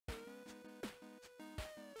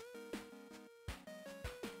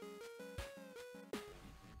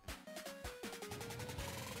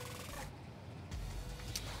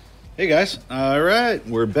Hey guys, all right,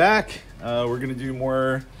 we're back. We're gonna do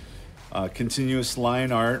more continuous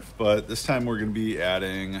line art, but this time we're gonna be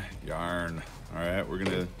adding yarn. All right, we're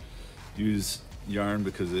gonna use yarn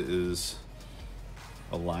because it is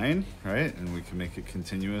a line, right? And we can make it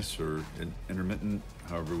continuous or intermittent,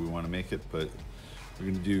 however we want to make it, but we're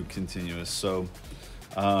gonna do continuous. So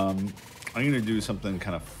I'm gonna do something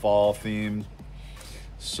kind of fall themed.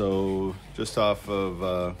 So just off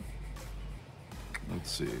of, let's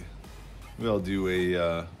see. We'll do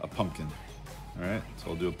a pumpkin. All right, so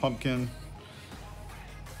I'll do a pumpkin.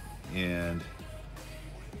 And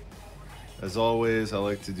as always, I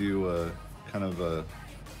like to do a kind of a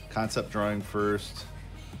concept drawing first.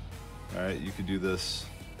 All right, you could do this.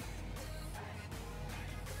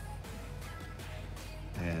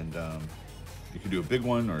 And you could do a big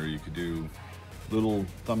one or you could do little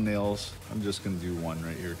thumbnails. I'm just gonna do one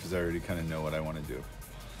right here because I already kind of know what I want to do.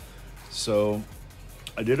 So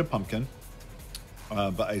I did a pumpkin.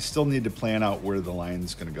 But I still need to plan out where the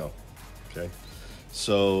line's gonna go, okay?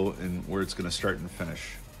 So, and where it's gonna start and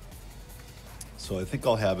finish. So I think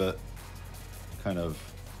I'll have it kind of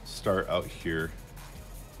start out here.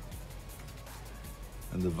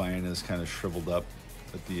 And the vine is kind of shriveled up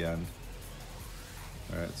at the end.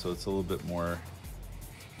 All right, so it's a little bit more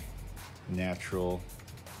natural.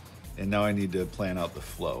 And now I need to plan out the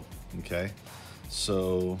flow, okay?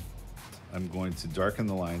 So I'm going to darken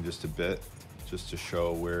the line just a bit, just to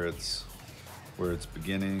show where it's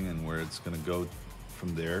beginning and where it's going to go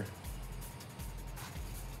from there.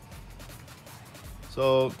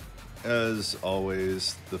 So as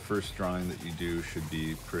always, the first drawing that you do should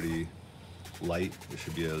be pretty light. It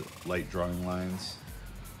should be a light drawing lines.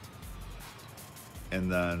 And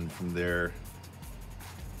then from there,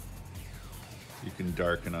 you can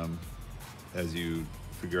darken them as you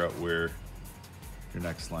figure out where your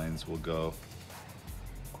next lines will go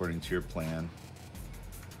according to your plan.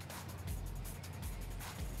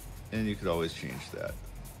 And you could always change that.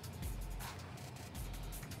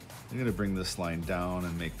 I'm gonna bring this line down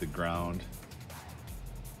and make the ground.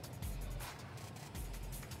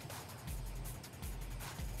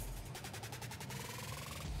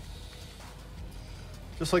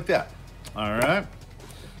 Just like that. All right.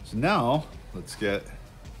 So now let's get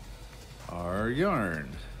our yarn.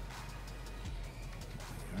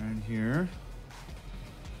 Yarn here.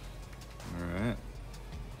 All right.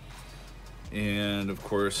 And of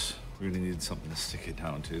course, we're gonna need something to stick it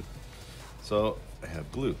down to. So I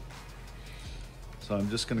have glue. So I'm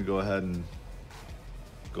just gonna go ahead and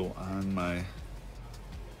go on my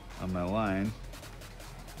line,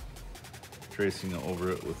 tracing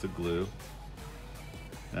over it with the glue.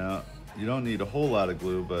 Now, you don't need a whole lot of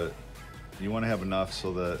glue, but you wanna have enough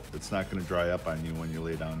so that it's not gonna dry up on you when you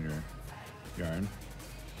lay down your yarn.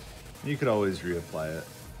 You could always reapply it.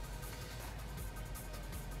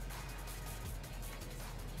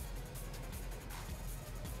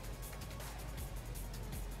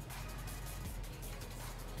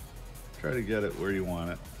 Try to get it where you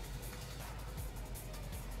want it.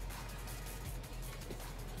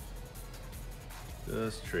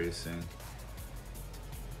 Just tracing.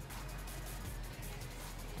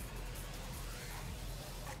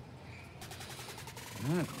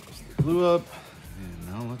 All right, close the glue up, and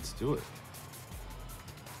now let's do it.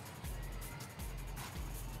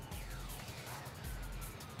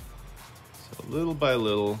 So little by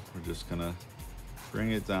little, we're just gonna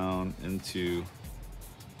bring it down into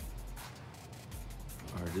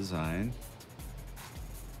our design.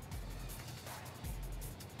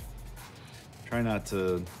 Try not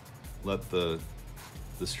to let the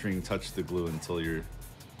string touch the glue until you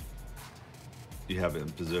have it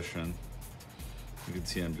in position. You can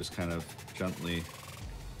see I'm just kind of gently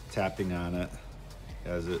tapping on it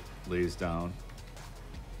as it lays down.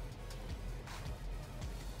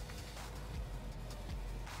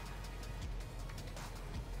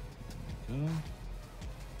 Okay.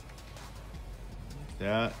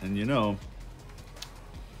 That, and you know,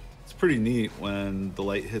 it's pretty neat when the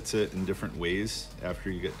light hits it in different ways after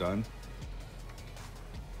you get done,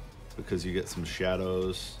 because you get some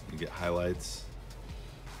shadows, you get highlights,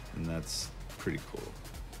 and that's pretty cool.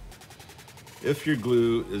 If your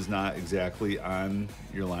glue is not exactly on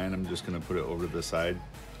your line, I'm just gonna put it over to the side,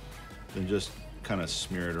 then just kind of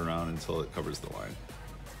smear it around until it covers the line.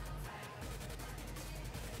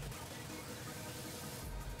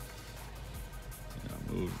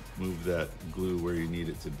 Move that glue where you need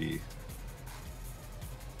it to be.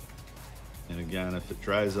 And again, if it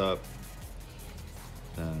dries up,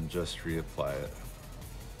 then just reapply it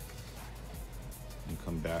and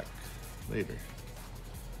come back later.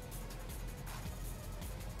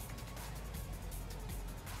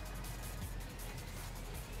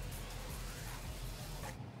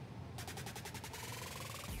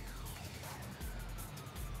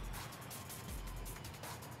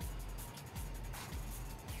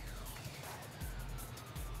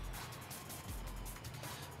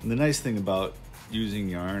 And the nice thing about using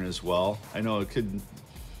yarn as well, I know it could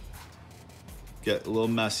get a little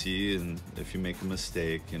messy, and if you make a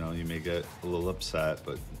mistake, you know, you may get a little upset,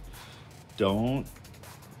 but don't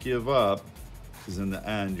give up, because in the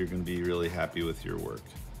end, you're going to be really happy with your work.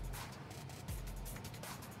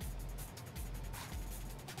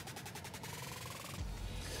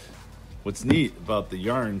 What's neat about the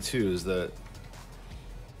yarn too is that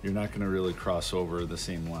you're not going to really cross over the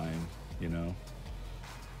same line, you know?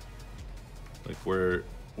 Like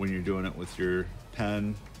when you're doing it with your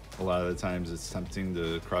pen, a lot of the times it's tempting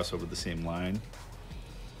to cross over the same line.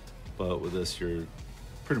 But with this, you're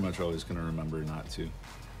pretty much always going to remember not to.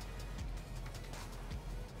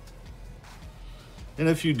 And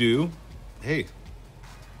if you do, hey,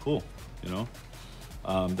 cool, you know?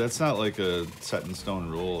 That's not like a set in stone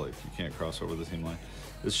rule, like you can't cross over the same line.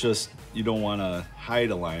 It's just you don't want to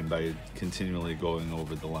hide a line by continually going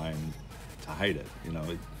over the line to hide it, you know?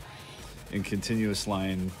 In continuous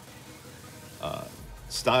line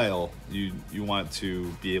style, you want to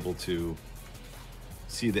be able to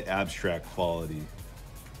see the abstract quality.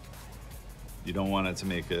 You don't want it to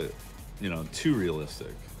make it, you know, too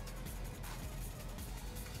realistic.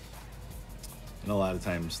 And a lot of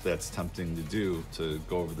times that's tempting to do, to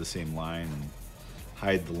go over the same line and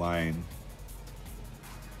hide the line.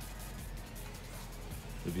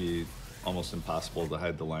 It'd be almost impossible to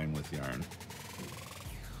hide the line with yarn.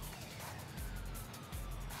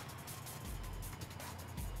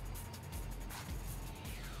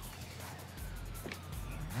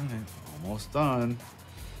 All right, almost done.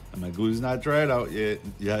 And my glue's not dried out yet,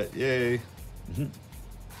 yay.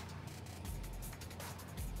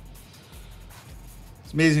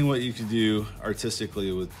 It's amazing what you can do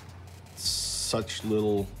artistically with such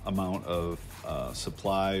little amount of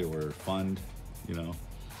supply or fund, you know.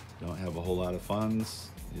 You don't have a whole lot of funds,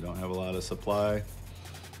 you don't have a lot of supply,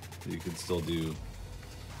 you can still do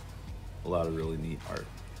a lot of really neat art,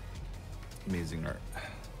 amazing art.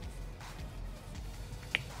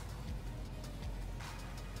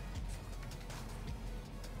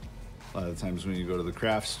 A lot of times when you go to the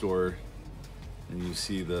craft store and you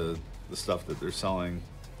see the stuff that they're selling,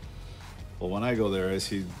 well, when I go there, I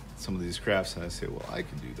see some of these crafts and I say, well, I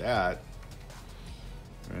can do that,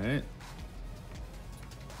 right?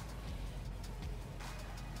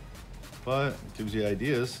 But it gives you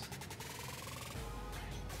ideas.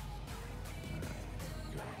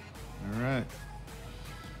 All right.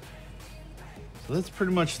 So that's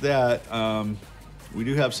pretty much that. We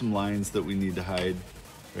do have some lines that we need to hide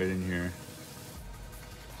right in here.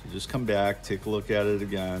 So just come back, take a look at it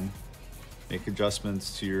again, make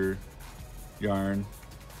adjustments to your yarn,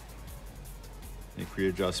 make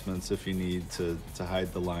readjustments if you need to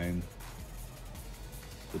hide the line,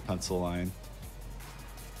 the pencil line.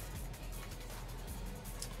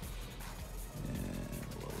 And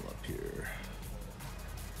a little up here.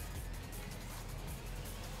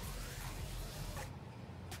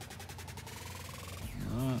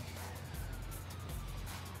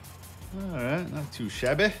 All right, not too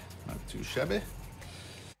shabby, not too shabby.